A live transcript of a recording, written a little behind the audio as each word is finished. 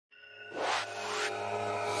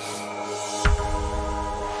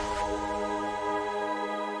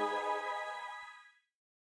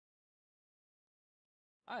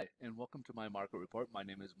Hi, and welcome to my market report. My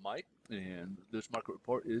name is Mike, and this market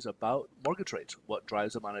report is about mortgage rates, what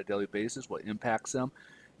drives them on a daily basis, what impacts them.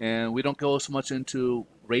 And we don't go so much into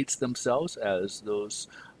rates themselves, as those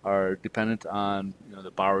are dependent on the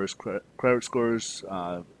borrower's credit scores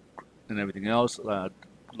and everything else,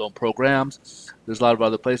 loan programs. There's a lot of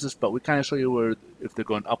other places, but we kind of show you where if they're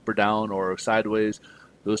going up or down or sideways,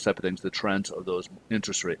 those type of things, the trends of those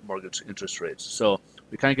mortgage interest rates. So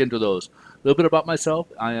we kind of get into those. A little bit about myself.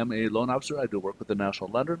 I am a loan officer. I do work with the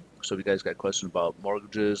National Lender. So if you guys got questions about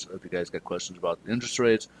mortgages, or if you guys got questions about interest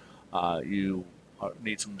rates, you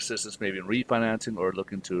need some assistance maybe in refinancing or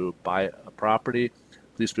looking to buy a property,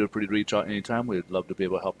 please feel free to reach out anytime. We'd love to be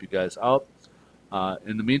able to help you guys out.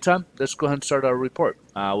 In the meantime, let's go ahead and start our report.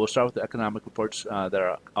 We'll start with the economic reports that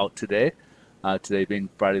are out today, today being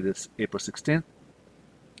Friday, this April 16th.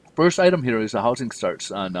 First item here is the housing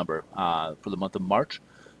starts number for the month of March.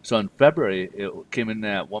 So in February, it came in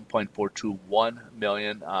at 1.421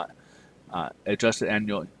 million adjusted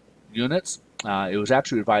annual units. It was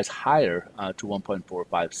actually revised higher to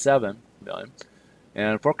 1.457 million.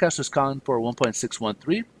 And forecast was calling for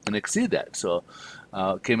 1.613 and exceed that. So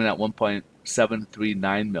it came in at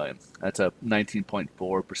 1.739 million. That's a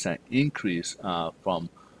 19.4% increase from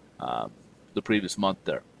the previous month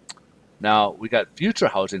there. Now, we got future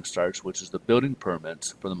housing starts, which is the building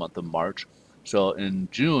permits for the month of March. So in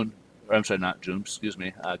June, or I'm sorry, not June, excuse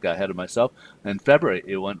me, I got ahead of myself. In February,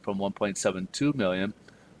 it went from 1.72 million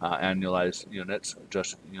annualized units,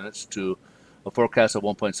 adjusted units, to a forecast of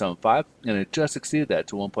 1.75, and it just exceeded that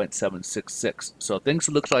to 1.766. So things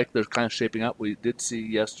look like they're kind of shaping up. We did see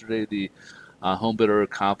yesterday the home builder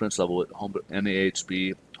confidence level with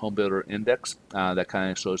NAHB home builder index that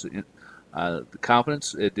kind of shows the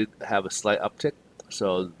confidence. It did have a slight uptick,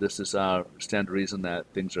 so this is a standard reason that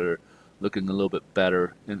things are looking a little bit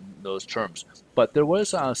better in those terms. But there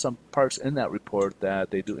was some parts in that report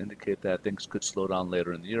that they do indicate that things could slow down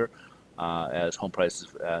later in the year as home prices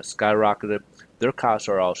skyrocketed. Their costs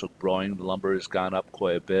are also growing. The lumber has gone up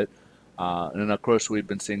quite a bit. And then, of course, we've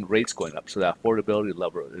been seeing rates going up. So that affordability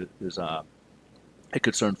level is a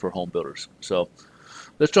concern for home builders. So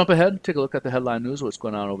let's jump ahead and take a look at the headline news, what's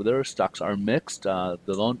going on over there. Stocks are mixed. The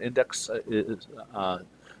loan index is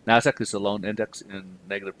NASDAQ is the loan index in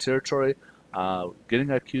negative territory. Getting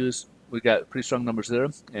accused, we got pretty strong numbers there,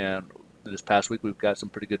 and this past week we've got some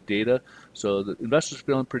pretty good data. So the investors are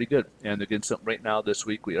feeling pretty good, and again, right now this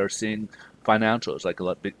week we are seeing financials like a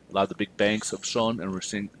lot of the big banks have shown, and we're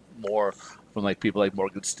seeing more from like people like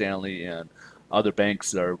Morgan Stanley and other banks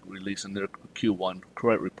that are releasing their Q1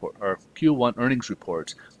 credit report or Q1 earnings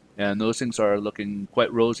reports, and those things are looking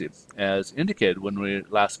quite rosy, as indicated when we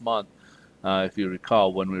last month. If you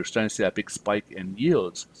recall, when we were starting to see that big spike in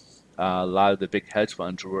yields, a lot of the big hedge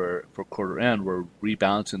funds were, for quarter end, were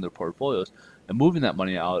rebalancing their portfolios and moving that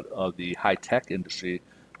money out of the high tech industry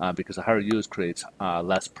because the higher yields creates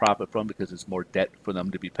less profit from because it's more debt for them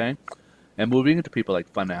to be paying, and moving into people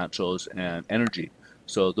like financials and energy.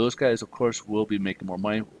 So those guys, of course, will be making more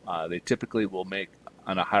money. They typically will make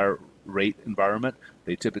on a higher rate environment.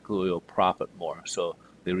 They typically will profit more. So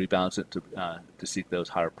they rebalance it to seek those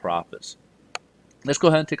higher profits. Let's go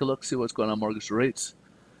ahead and take a look, see what's going on mortgage rates.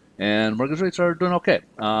 And mortgage rates are doing okay.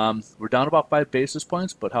 We're down about 5 basis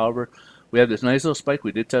points, but however, we have this nice little spike.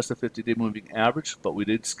 We did test the 50-day moving average, but we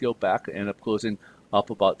did scale back and end up closing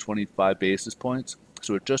up about 25 basis points.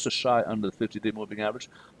 So we're just a shy under the 50-day moving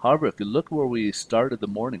average. However, if you look where we started the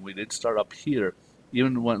morning, we did start up here,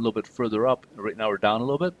 even went a little bit further up. Right now we're down a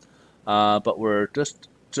little bit, but we're just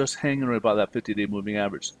hanging right about that 50-day moving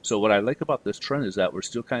average. So what I like about this trend is that we're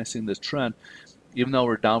still kind of seeing this trend, even though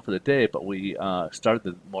we're down for the day, but we started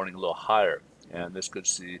the morning a little higher, and we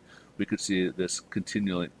could see this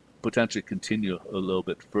potentially continue a little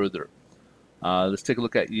bit further. Let's take a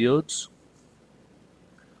look at yields.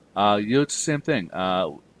 Yields, same thing.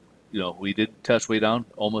 We did test way down,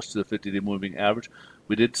 almost to the 50-day moving average.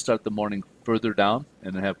 We did start the morning further down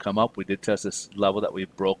and then have come up. We did test this level that we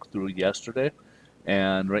broke through yesterday,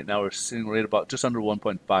 and right now we're sitting right about just under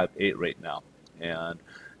 1.58 right now. And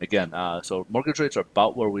again, so mortgage rates are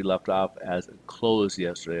about where we left off as it closed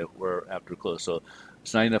yesterday, or after close. So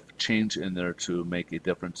it's not enough change in there to make a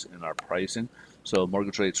difference in our pricing. So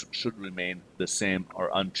mortgage rates should remain the same or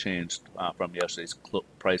unchanged from yesterday's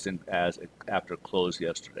pricing as after close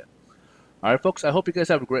yesterday. All right, folks, I hope you guys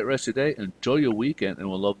have a great rest of your day. Enjoy your weekend, and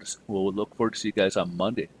we'll look forward to see you guys on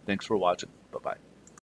Monday. Thanks for watching. Bye-bye.